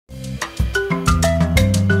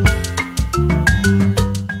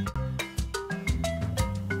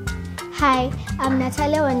I'm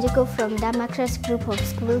Natalia Wanjiku from Damakras Group of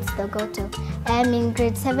Schools, Dogoto. I am in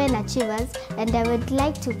grade 7 Achievers and I would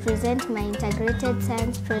like to present my integrated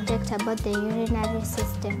science project about the urinary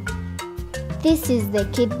system. This is the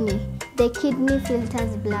kidney. The kidney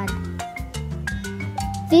filters blood.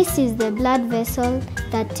 This is the blood vessel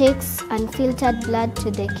that takes unfiltered blood to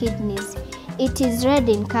the kidneys. It is red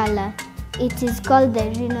in color. It is called the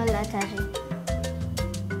renal artery.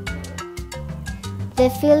 The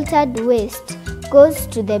filtered waste goes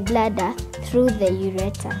to the bladder through the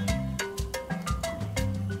urethra.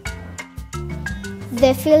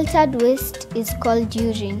 The filtered waste is called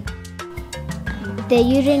urine. The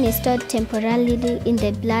urine is stored temporarily in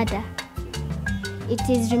the bladder. It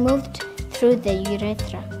is removed through the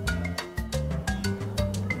urethra.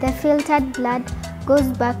 The filtered blood goes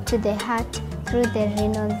back to the heart through the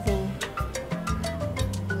renal vein.